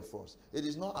got there first. It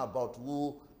is not about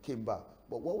who came back.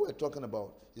 But what we're talking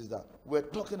about is that we're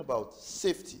talking about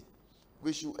safety.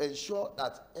 We should ensure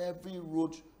that every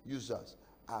road users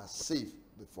are safe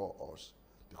before us,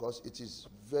 because it is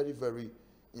very, very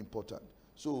important.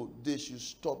 So they should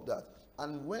stop that.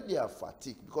 And when they are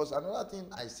fatigued, because another thing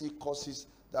I see causes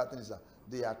that is that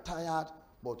they are tired,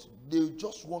 but they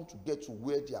just want to get to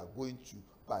where they are going to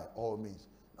by all means.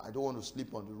 I don't want to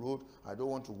sleep on the road. I don't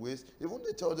want to waste. Even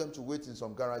they tell them to wait in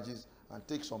some garages and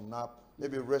take some nap,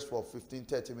 maybe rest for 15,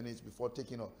 30 minutes before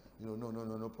taking off. You know,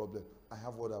 no problem. I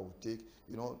have what I would take.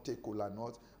 You know, take cola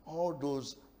nut. All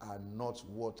those are not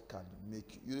what can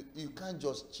make you. You can't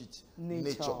just cheat nature.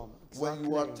 Exactly. When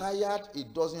you are tired,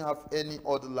 it doesn't have any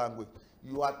other language.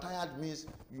 You are tired means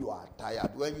you are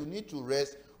tired. When you need to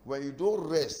rest, when you don't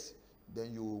rest,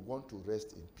 then you will want to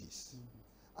rest in peace.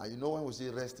 And you know, when we say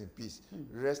rest in peace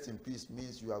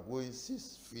means you are going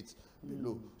 6 feet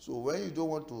below. So when you don't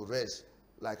want to rest,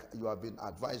 like you have been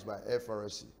advised by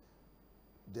FRSC,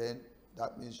 then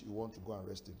that means you want to go and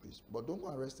rest in peace. But don't go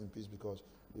and rest in peace, because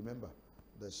remember,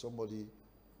 there's somebody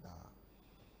that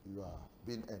you are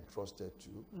being entrusted to,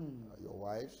 your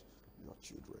wives, your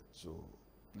children. So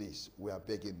please, we are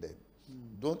begging them,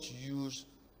 don't use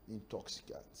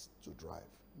intoxicants to drive.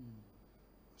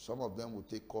 Some of them will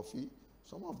take coffee.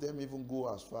 Some of them even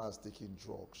go as far as taking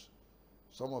drugs.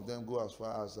 Some of them go as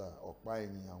far as Owoeye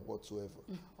and whatsoever.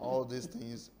 All these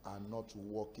things are not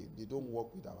working. They don't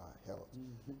work with our health.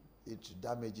 It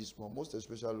damages more, most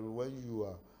especially when you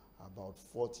are about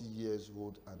 40 years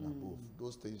old and above.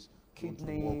 Those things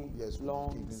kidney, don't work. Yes,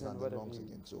 lungs, kidneys and the lungs you.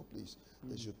 again. So please,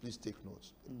 they should please take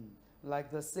notes.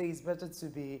 Like they say, it's better to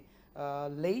be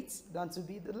late than to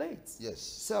be the late. Yes.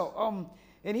 So,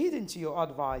 in heeding to your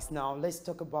advice now, let's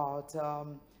talk about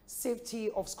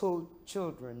safety of school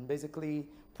children, basically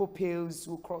pupils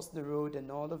who cross the road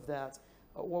and all of that.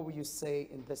 What would you say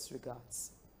in this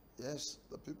regards? Yes,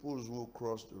 the people who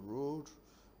cross the road,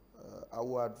 I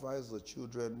will advise the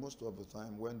children most of the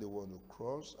time when they want to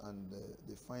cross and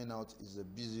they find out it's a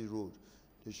busy road,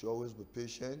 they should always be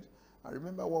patient. I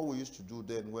remember what we used to do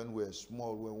then when we were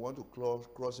small. When we want to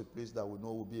cross a place that we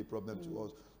know will be a problem to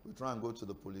us, we try and go to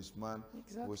the policeman.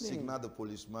 Exactly. We signal the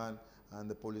policeman, and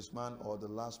the policeman or the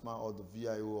last man or the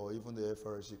VIO or even the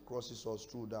FRSC crosses us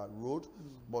through that road.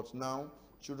 But now,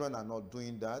 children are not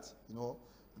doing that. You know,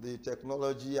 the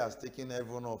technology has taken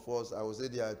every one of us. I would say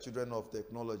they are children of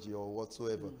technology or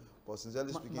whatsoever. But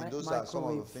sincerely speaking, those are some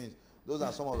of the things. Those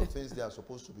are some of the things they are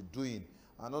supposed to be doing.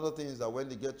 Another thing is that when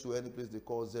they get to any place they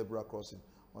call zebra crossing,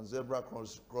 on zebra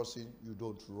crossing, you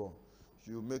don't run.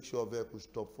 You make sure vehicles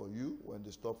stop for you. When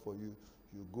they stop for you,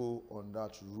 you go on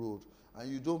that road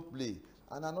and you don't play.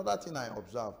 And another thing I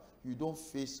observe, you don't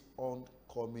face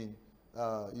oncoming,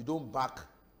 you don't back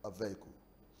a vehicle.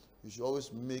 You should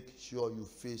always make sure you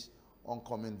face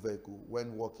oncoming vehicle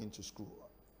when walking to school.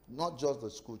 Not just the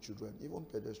school children, even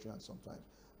pedestrians sometimes,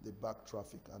 they back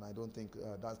traffic, and I don't think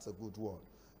that's a good one.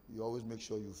 You always make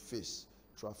sure you face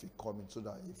traffic coming so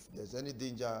that if there's any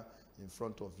danger in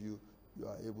front of you, you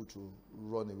are able to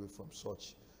run away from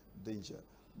such danger.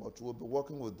 But we'll be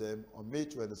working with them on May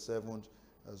 27th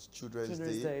as Children's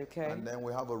Day. Okay. And then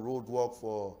we have a road walk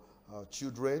for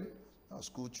children,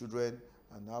 school children,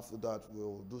 and after that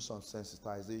we'll do some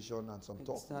sensitization and some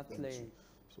talk with them too.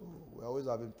 So we're always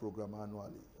having program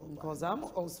annually. Because I'm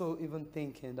also even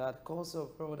thinking that cause of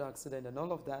road accident and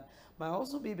all of that might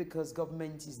also be because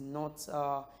government is not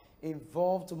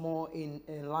involved more in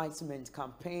enlightenment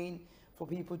campaign for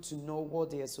people to know what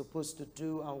they are supposed to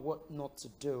do and what not to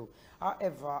do.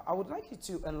 However, I would like you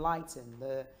to enlighten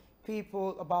the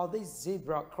people about this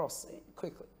zebra crossing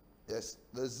quickly. Yes,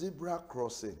 the zebra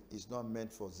crossing is not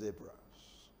meant for zebras.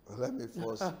 Let me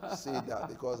first say that,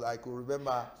 because I could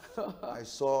remember I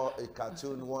saw a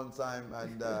cartoon one time,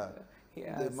 and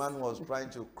yes, the man was trying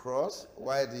to cross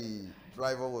while the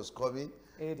driver was coming.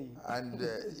 Eddie. And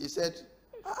he said,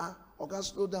 okay,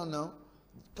 slow down now.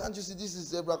 Can't you see this is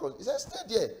zebra crossing? He said, stay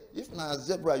there. If not a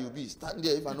zebra, you'll be stand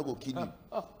there if I not go kill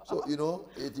you. So, you know,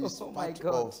 it is part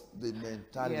of the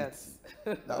mentality. Yes.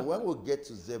 That when we get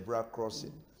to zebra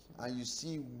crossing and you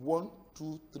see 1,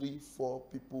 2, 3, 4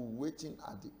 people waiting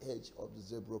at the edge of the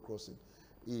zebra crossing,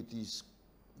 it is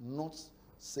not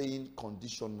saying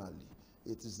conditionally.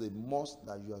 It is a must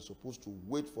that you are supposed to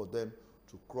wait for them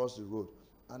to cross the road.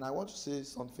 And I want to say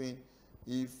something.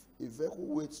 If a vehicle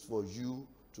waits for you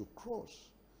to cross,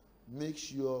 make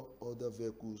sure other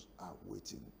vehicles are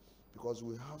waiting, because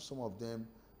we have some of them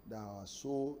that are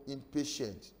so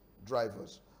impatient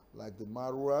drivers, like the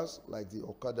Maruas, like the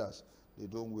Okadas. They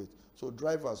don't wait. So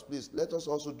drivers, please, let us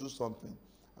also do something.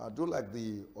 Do like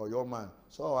the Oyo man.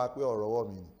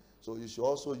 So you should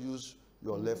also use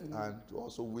your left hand to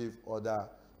also wave other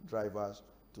drivers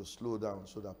to slow down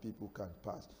so that people can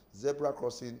pass. Zebra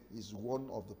crossing is one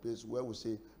of the places where we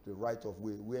say the right of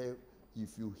way, where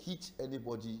if you hit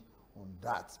anybody on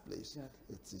that place,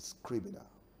 it is criminal.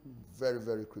 Very,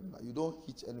 very criminal. You don't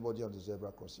hit anybody on the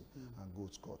zebra crossing and go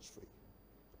scot-free.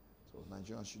 So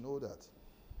Nigerians should know that.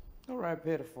 All right,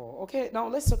 beautiful. Okay, now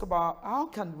let's talk about how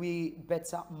can we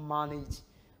better manage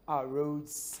our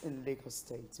roads in Lagos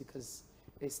State, because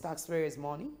it's taxpayers'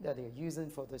 money that they're using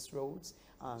for these roads,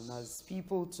 and as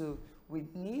people we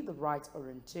need the right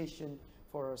orientation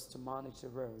for us to manage the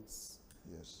roads.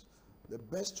 Yes, the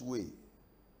best way,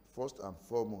 first and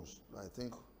foremost, I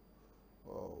think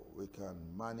we can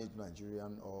manage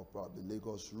Nigerian or probably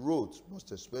Lagos roads,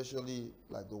 most especially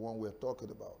like the one we're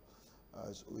talking about.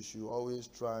 So we should always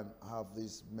try and have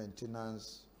these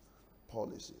maintenance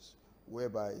policies,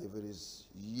 whereby if it is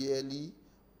yearly,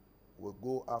 we'll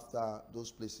go after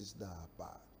those places that are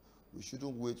bad. We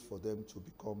shouldn't wait for them to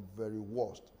become very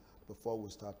worst before we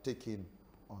start taking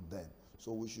on them.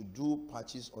 So we should do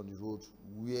patches on the road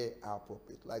where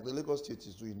appropriate, like the Lagos State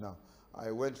is doing now.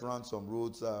 I went around some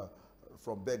roads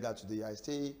from Berger today. I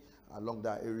stay along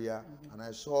that area, and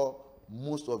I saw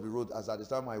most of the road. As at the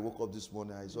time I woke up this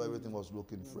morning, I saw everything was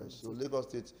looking fresh. So Lagos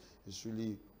State is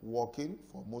really working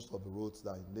for most of the roads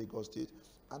that are in Lagos State.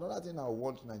 Another thing I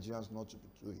want Nigerians not to be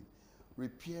doing,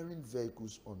 repairing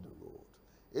vehicles on the road.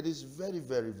 It is very,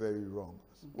 very, very wrong.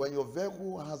 When your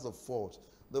vehicle has a fault,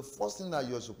 the first thing that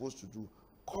you're supposed to do,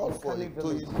 call for a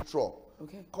towing truck.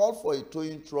 Call for a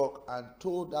towing truck and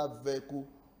tow that vehicle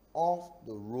off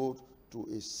the road to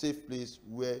a safe place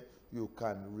where you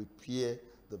can repair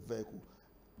the vehicle.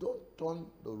 Don't turn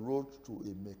the road to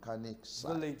a mechanic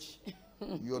site. Village.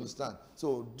 You understand?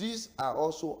 So these are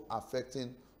also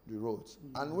affecting the roads.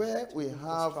 And where we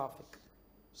have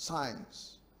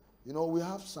signs, you know, we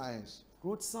have signs.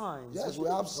 Road signs. Yes, we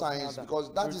have signs,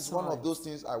 because that is one of those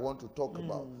things I want to talk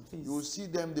about. Please. You will see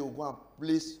them, they will go and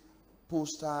place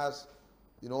posters.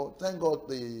 You know, thank God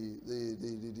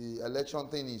the election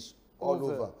thing is all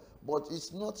over. But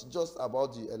it's not just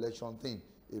about the election thing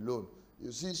alone.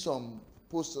 You see some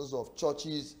posters of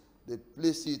churches, they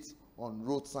place it on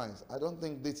road signs. I don't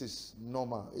think this is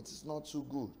normal. It is not too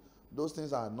good. Those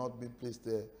things are not being placed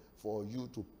there for you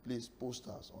to place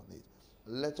posters on it.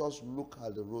 Let us look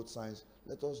at the road signs.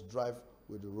 Let us drive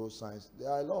with the road signs. There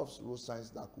are a lot of road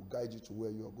signs that could guide you to where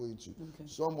you are going to.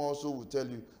 Some also will tell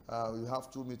you you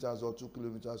have 2 meters or 2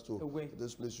 kilometers to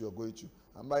this place you are going to.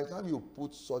 And by the time you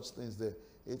put such things there,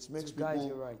 it makes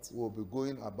people will be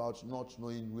going about not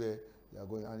knowing where they are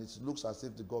going, and it looks as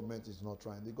if the government is not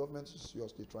trying. The government is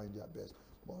seriously trying their best,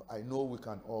 but I know we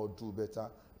can all do better.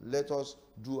 Let us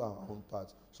do our own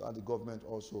part, so that the government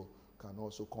also can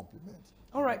also complement.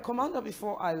 All right, Commander,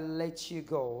 before I let you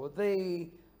go, the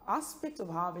aspect of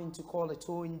having to call a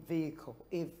towing vehicle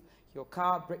if your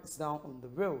car breaks down on the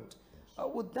road,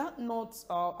 would that not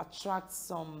attract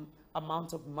some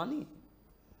amount of money?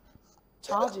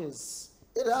 Charges?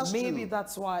 It has maybe to.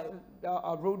 That's why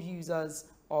our road users,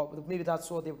 or maybe that's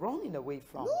what they're running away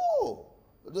from. No,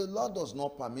 the law does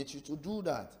not permit you to do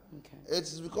that. Okay.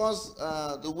 It's because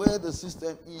the way the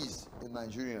system is in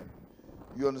Nigeria,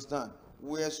 you understand,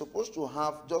 we're supposed to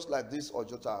have, just like this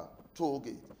Ojota toll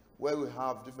gate, where we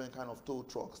have different kind of toll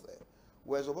trucks there.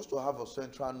 We're supposed to have a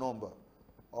central number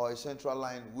or a central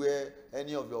line where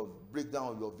any of your breakdown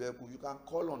of your vehicle, you can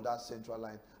call on that central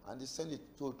line and they send a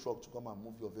tow truck to come and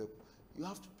move your vehicle. You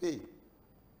have to pay.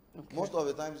 Okay. Most of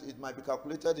the times it might be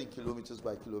calculated in kilometers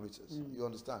by kilometers, you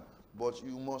understand? But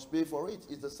you must pay for it.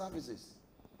 It's the services.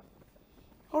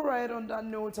 All right, on that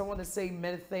note, I want to say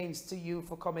many thanks to you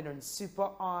for coming on Super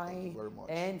Eye. Thank you very much.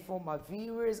 And for my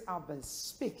viewers, I've been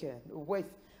speaking with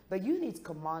the unit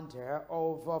commander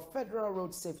of Federal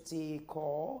Road Safety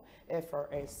Corps,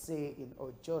 FRSC in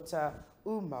Ojota,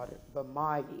 Umar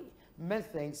Bamaiyi. Many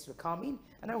thanks for coming,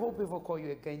 and I hope if I call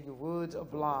you again, you would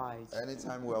oblige.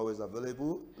 Anytime, we're always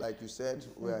available. Like you said,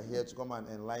 we are here to come and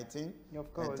enlighten,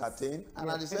 of course, entertain, and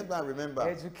at the same time, remember,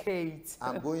 educate.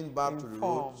 I'm going back to the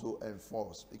road to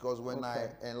enforce, because when I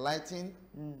enlighten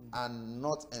and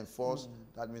not enforce,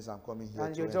 that means I'm coming here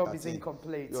and to your entertain. job is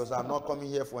incomplete. Because I'm not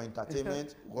coming here for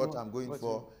entertainment. What I'm going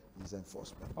for is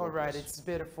enforcement. All right, it's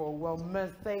beautiful. Well,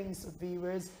 many thanks,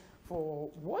 viewers, for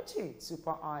watching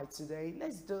Super Eye today.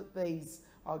 Let's do this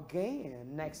again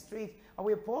next week. And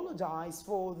we apologize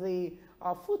for the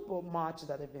football match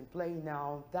that have been playing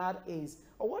now. That is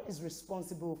what is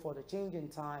responsible for the change in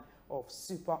time of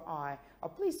Super Eye.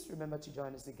 Please remember to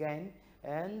join us again.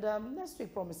 And next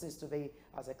week promises to be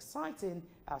as exciting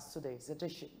as today's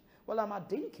edition. Well, I'm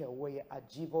Adenike, Owoeye,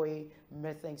 Ajiboye.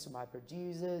 Many thanks to my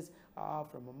producers,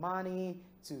 from Omani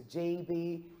to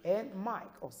JB and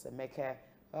Mike Osemeke.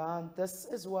 And this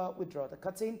is where we draw the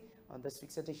curtain on this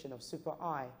week's edition of Super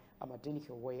Eye. I'm Adenike,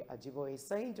 Owoeye, Ajiboye,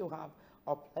 saying to have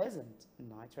a pleasant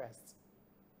night rest.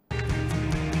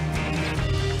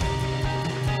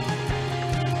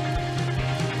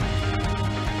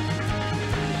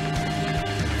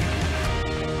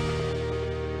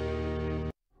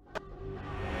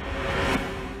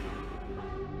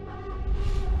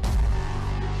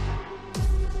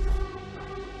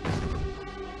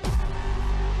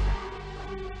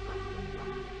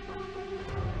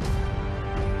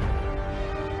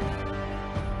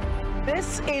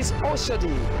 This is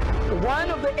Oshodi, one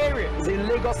of the areas in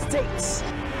Lagos State